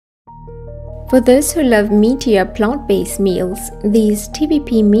For those who love meatier plant-based meals, these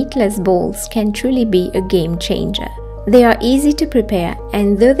TVP meatless bowls can truly be a game changer. They are easy to prepare,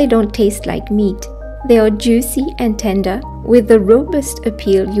 and though they don't taste like meat, they are juicy and tender with the robust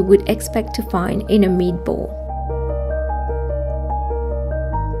appeal you would expect to find in a meatball.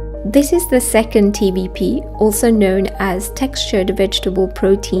 This is the second TVP, also known as textured vegetable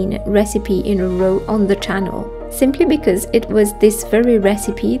protein recipe in a row on the channel, simply because it was this very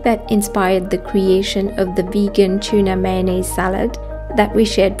recipe that inspired the creation of the vegan tuna mayonnaise salad that we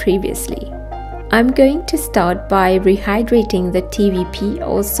shared previously. I'm going to start by rehydrating the TVP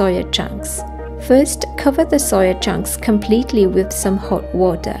or soya chunks. First, cover the soya chunks completely with some hot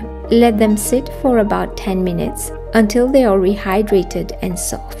water. Let them sit for about 10 minutes until they are rehydrated and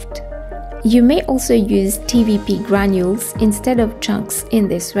soft. You may also use TVP granules instead of chunks in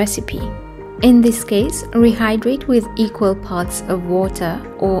this recipe. In this case, rehydrate with equal parts of water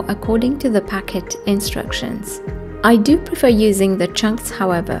or according to the packet instructions. I do prefer using the chunks,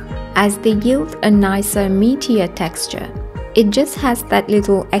 however, as they yield a nicer, meatier texture. It just has that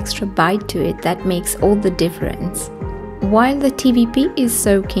little extra bite to it that makes all the difference. While the TVP is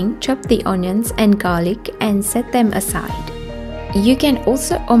soaking, chop the onions and garlic and set them aside. You can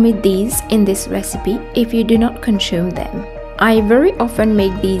also omit these in this recipe if you do not consume them. I very often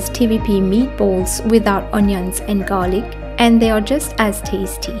make these TVP meatballs without onions and garlic, and they are just as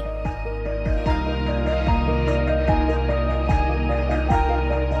tasty.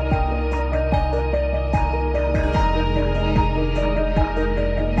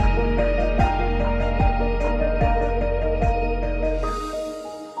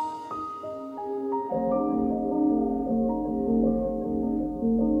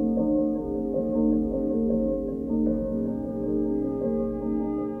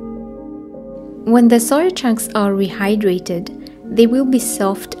 When the soya chunks are rehydrated, they will be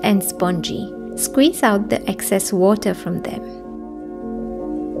soft and spongy. Squeeze out the excess water from them.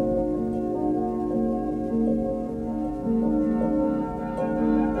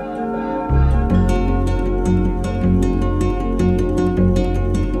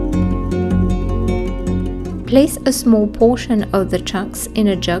 Place a small portion of the chunks in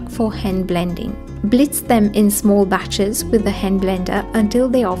a jug for hand blending. Blitz them in small batches with the hand blender until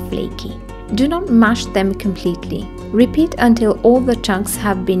they are flaky. Do not mash them completely. Repeat until all the chunks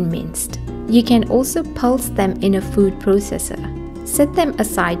have been minced. You can also pulse them in a food processor. Set them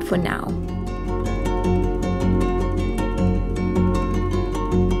aside for now.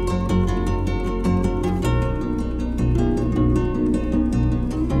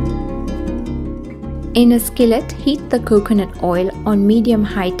 In a skillet, heat the coconut oil on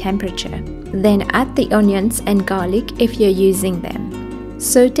medium-high temperature. Then add the onions and garlic if you're using them.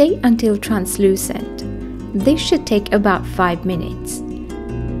 Sauté until translucent. This should take about 5 minutes.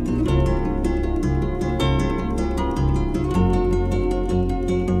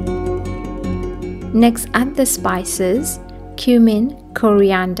 Next, add the spices, cumin,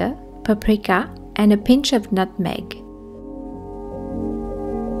 coriander, paprika, and a pinch of nutmeg.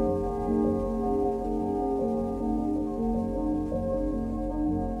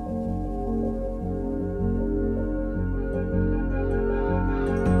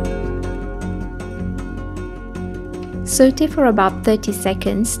 Sauté for about 30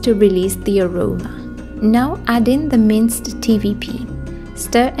 seconds to release the aroma. Now add in the minced TVP.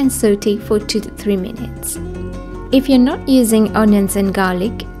 Stir and sauté for 2 to 3 minutes. If you're not using onions and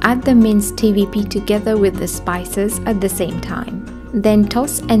garlic, add the minced TVP together with the spices at the same time. Then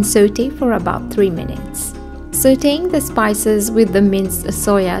toss and sauté for about 3 minutes. Sautéing the spices with the minced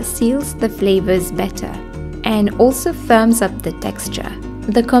soya seals the flavors better and also firms up the texture.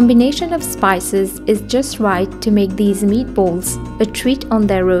 The combination of spices is just right to make these meatballs a treat on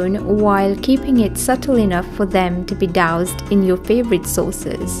their own while keeping it subtle enough for them to be doused in your favorite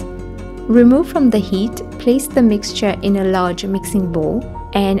sauces. Remove from the heat, place the mixture in a large mixing bowl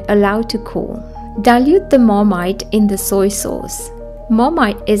and allow to cool. Dilute the Marmite in the soy sauce.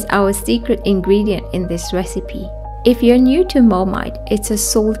 Marmite is our secret ingredient in this recipe. If you're new to Marmite, it's a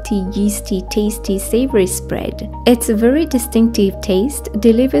salty, yeasty, tasty, savory spread. Its very distinctive taste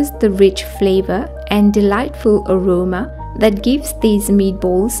delivers the rich flavor and delightful aroma that gives these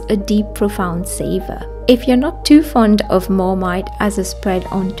meatballs a deep, profound savor. If you're not too fond of Marmite as a spread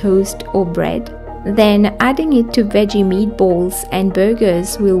on toast or bread, then adding it to veggie meatballs and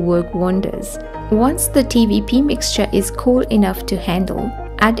burgers will work wonders. Once the TVP mixture is cool enough to handle,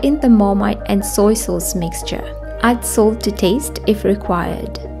 add in the Marmite and soy sauce mixture. Add salt to taste if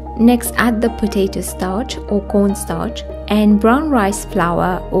required. Next, add the potato starch or cornstarch and brown rice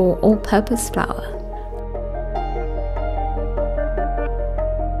flour or all-purpose flour.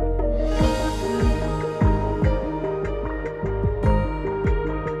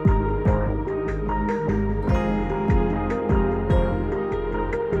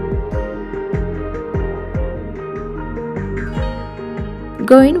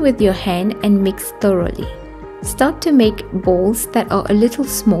 Go in with your hand and mix thoroughly. Start to make balls that are a little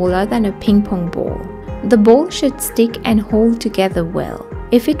smaller than a ping pong ball. The ball should stick and hold together well.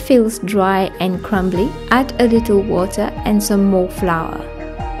 If it feels dry and crumbly, add a little water and some more flour.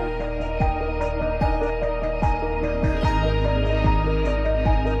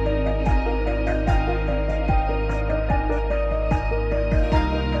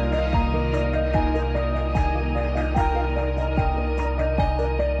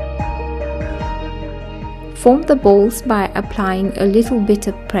 Form the balls by applying a little bit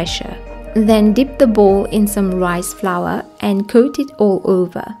of pressure. Then dip the ball in some rice flour and coat it all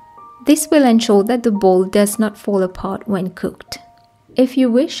over. This will ensure that the ball does not fall apart when cooked. If you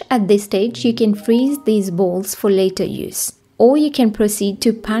wish, at this stage you can freeze these balls for later use, or you can proceed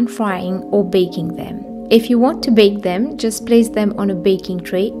to pan frying or baking them. If you want to bake them, just place them on a baking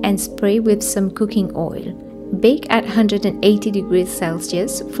tray and spray with some cooking oil. Bake at 180 degrees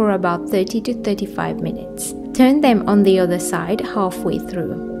Celsius for about 30 to 35 minutes. Turn them on the other side halfway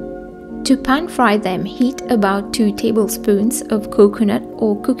through. To pan fry them, heat about 2 tablespoons of coconut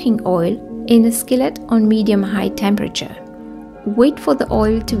or cooking oil in a skillet on medium-high temperature. Wait for the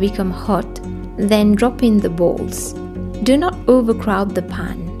oil to become hot, then drop in the balls. Do not overcrowd the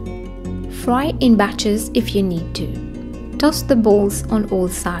pan. Fry in batches if you need to. Toss the balls on all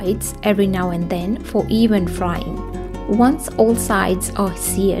sides every now and then for even frying. Once all sides are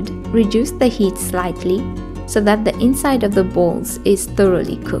seared, reduce the heat slightly so that the inside of the balls is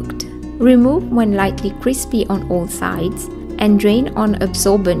thoroughly cooked. Remove when lightly crispy on all sides and drain on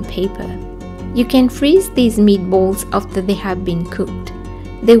absorbent paper. You can freeze these meatballs after they have been cooked.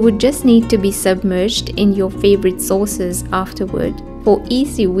 They would just need to be submerged in your favorite sauces afterward for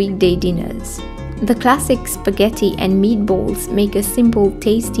easy weekday dinners. The classic spaghetti and meatballs make a simple,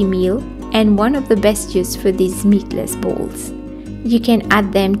 tasty meal and one of the best use for these meatless balls. You can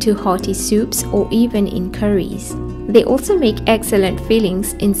add them to hearty soups or even in curries. They also make excellent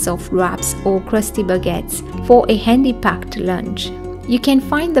fillings in soft wraps or crusty baguettes for a handy packed lunch. You can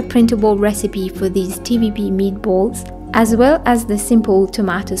find the printable recipe for these TVP meatballs as well as the simple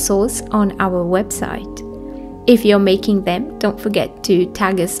tomato sauce on our website. If you're making them, don't forget to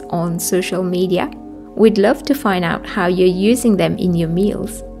tag us on social media. We'd love to find out how you're using them in your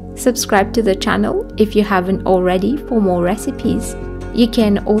meals. Subscribe to the channel if you haven't already for more recipes. You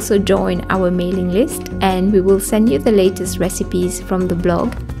can also join our mailing list and we will send you the latest recipes from the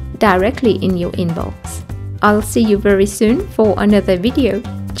blog directly in your inbox. I'll see you very soon for another video.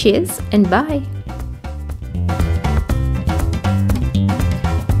 Cheers and bye!